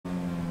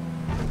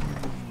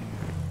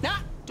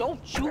Don't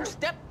you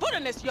step foot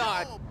in this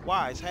yard.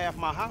 Why? It's half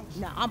my house.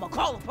 Now I'ma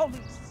call the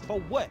police.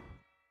 For what?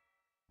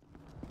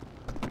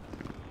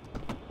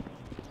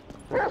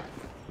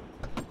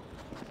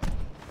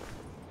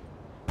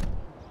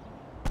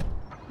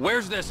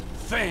 Where's this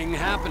thing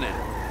happening?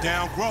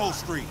 Down Grove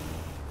Street.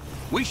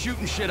 We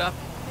shooting shit up,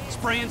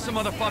 spraying some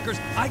motherfuckers.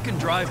 I can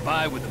drive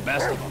by with the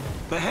best of them.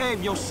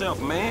 Behave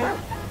yourself, man.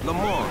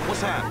 Lamar,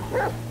 what's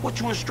happening? What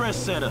you in stress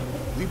set up?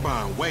 We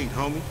buying weight,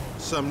 homie.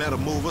 Something that'll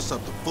move us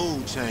up the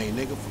food chain,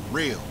 nigga, for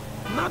real.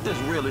 Not that's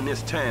real in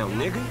this town,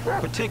 nigga.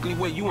 Particularly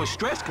where you in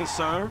stress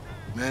concerned.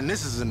 Man,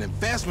 this is an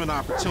investment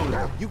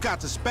opportunity. You got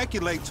to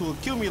speculate to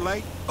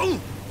accumulate. Ooh,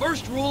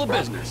 first rule of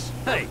business.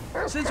 Hey,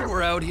 since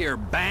we're out here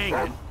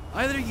banging,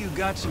 either you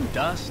got some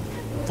dust?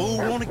 Fool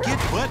wanna get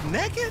butt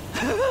naked?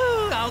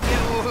 I'll get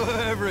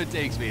wherever it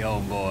takes me,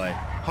 homeboy.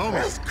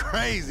 Homie's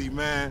crazy,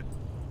 man.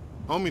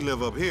 Homie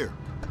live up here.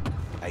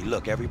 Hey,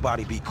 look,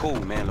 everybody be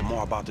cool, man.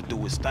 Lamar about to do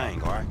his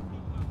thing, all right?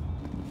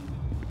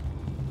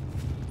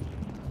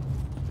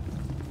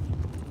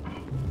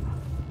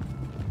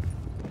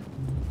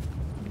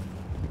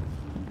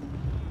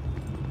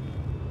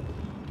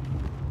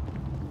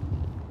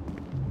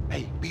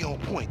 Hey, be on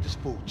point. This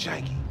fool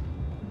janky.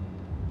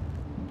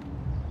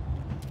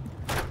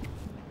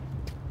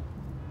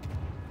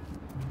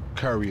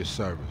 Courier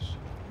service.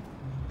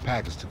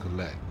 Package to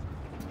collect.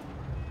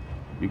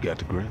 You got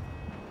the grip?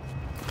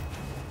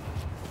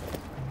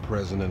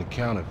 President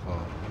accounted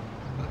for.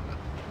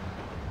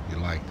 You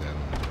like that,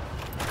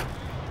 huh?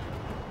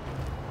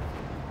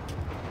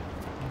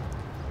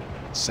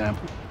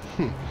 Sample?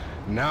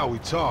 Now we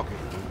talking.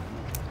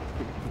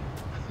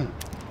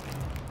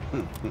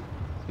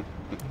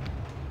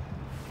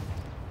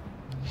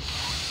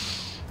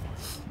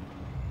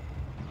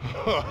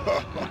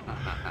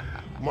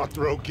 My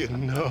throat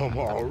getting numb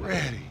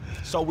already.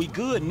 So we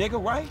good, nigga,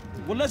 right?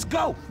 Well, let's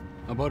go.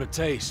 How about a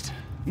taste?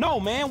 No,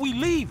 man, we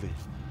leaving.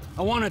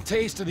 I want a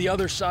taste of the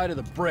other side of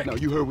the brick. Now,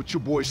 you heard what your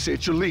boy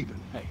said. You're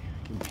leaving. Hey,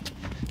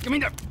 give me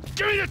the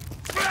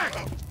back!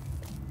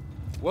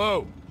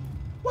 Whoa.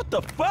 What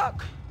the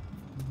fuck?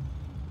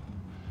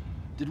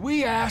 Did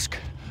we ask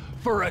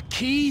for a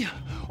key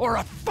or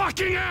a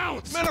fucking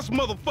ounce? Man, that's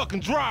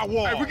motherfucking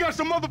drywall. Hey, we got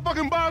some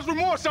motherfucking buyer's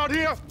remorse out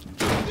here.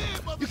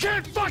 You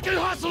can't fucking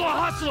hustle a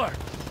hustler!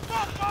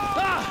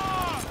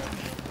 Ah!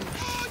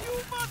 Oh, you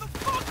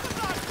motherfuckers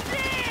are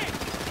dead!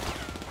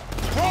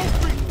 Grove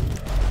Street!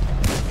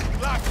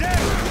 Locked down!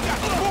 We got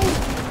the move!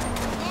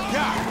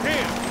 God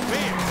damn,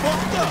 man,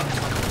 fucked up!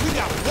 We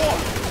got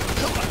water!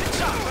 Come on, the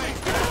chop, man!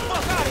 Get the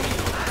fuck out of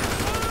here!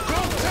 Go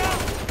town!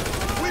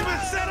 We've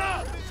been set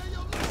up!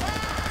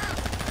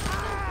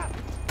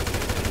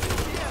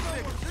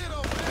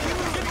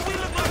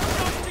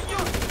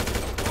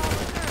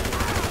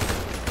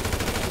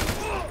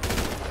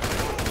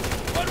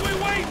 What are we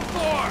waiting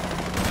for?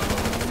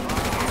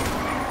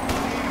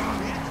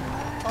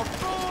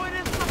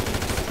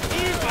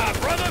 He's my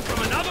brother from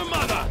another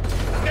mother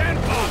and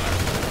father.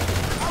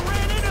 I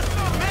ran into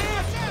some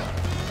man!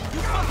 You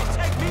fucking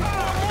take me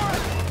for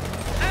one!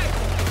 Hey!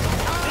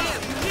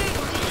 Damn, you need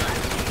me!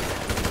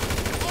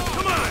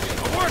 Come on,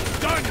 the work's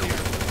done here.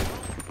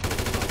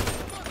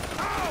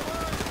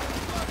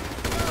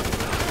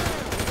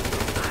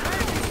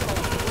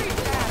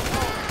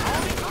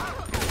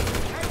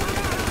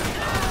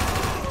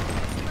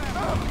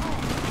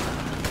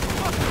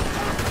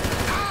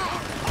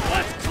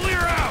 Let's clear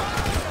out.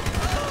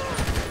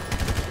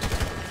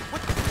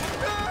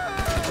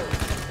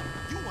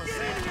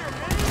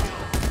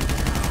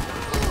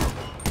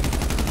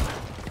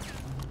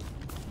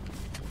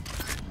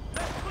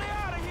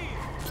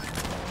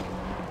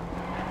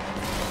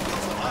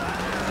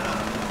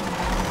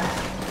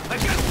 I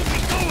guess we'll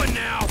be going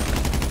now.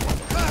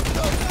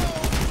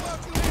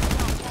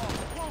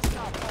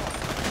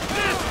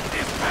 This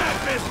is bad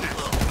business.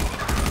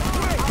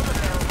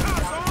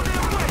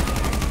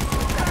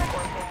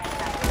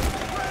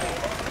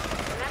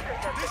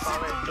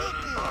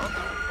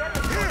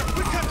 Here,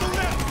 we cut through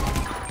that!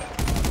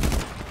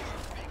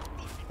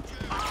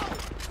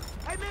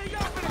 Hey man,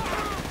 y'all finna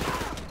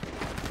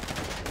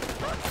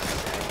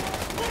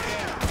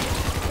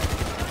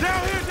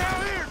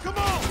Down here, come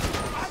on!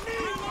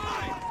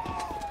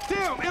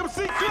 Damn, MC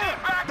Clip!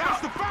 That's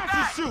the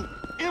fastest shoot!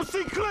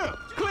 MC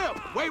Clip!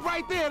 Wait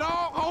right there,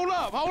 dog! Hold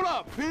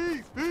up!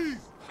 Peace!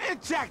 Man,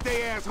 jack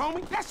they ass,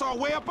 homie! That's our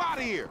way up out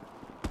of here!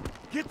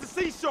 Get the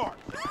sea shark!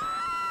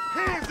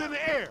 Hands in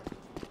the air!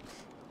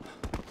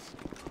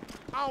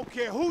 I don't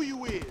care who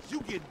you is,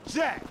 you get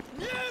jacked!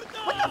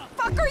 What the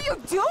fuck are you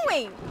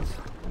doing?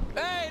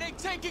 Hey, they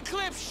taking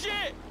Clip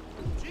shit!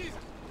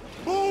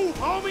 Move,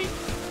 homie!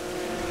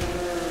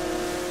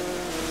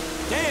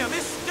 Damn,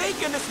 it's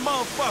steak in this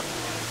motherfucker.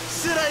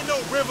 Shit ain't no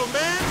river,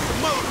 man! It's a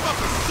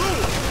motherfucking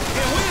sewer!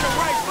 And we in the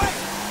right place.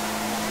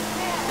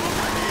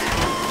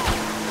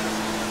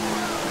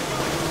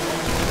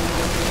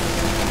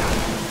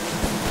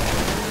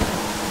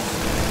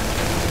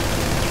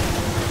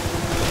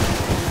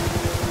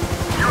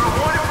 You're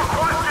wanted for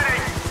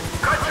questioning.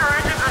 Cut your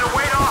engines and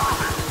await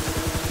officers.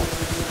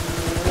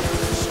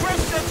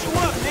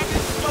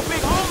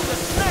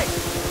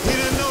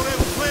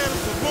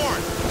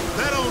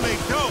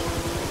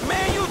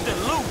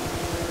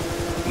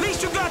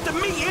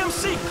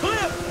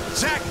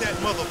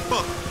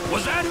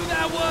 Was that who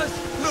that was?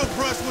 Little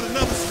brush with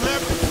another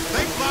celebrity.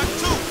 They block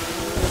too.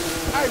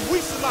 Hey,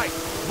 we should like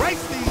race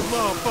these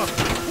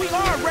motherfuckers. We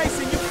are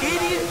racing, you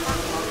idiot!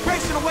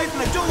 Racing away from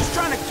the dudes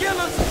trying to kill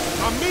us.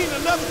 I mean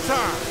another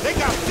time. They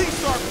got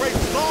T-Shark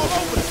races all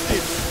over the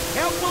city.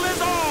 Helpful as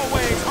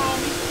always,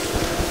 homie.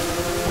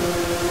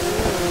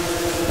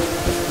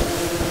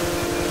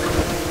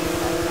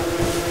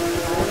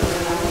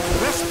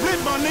 Let's split,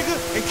 my nigga,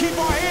 and keep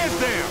our heads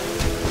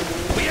down.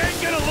 We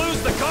ain't gonna lose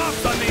the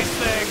cops on these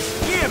things.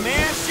 Yeah,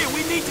 man, shit,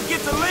 we need to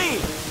get to lean.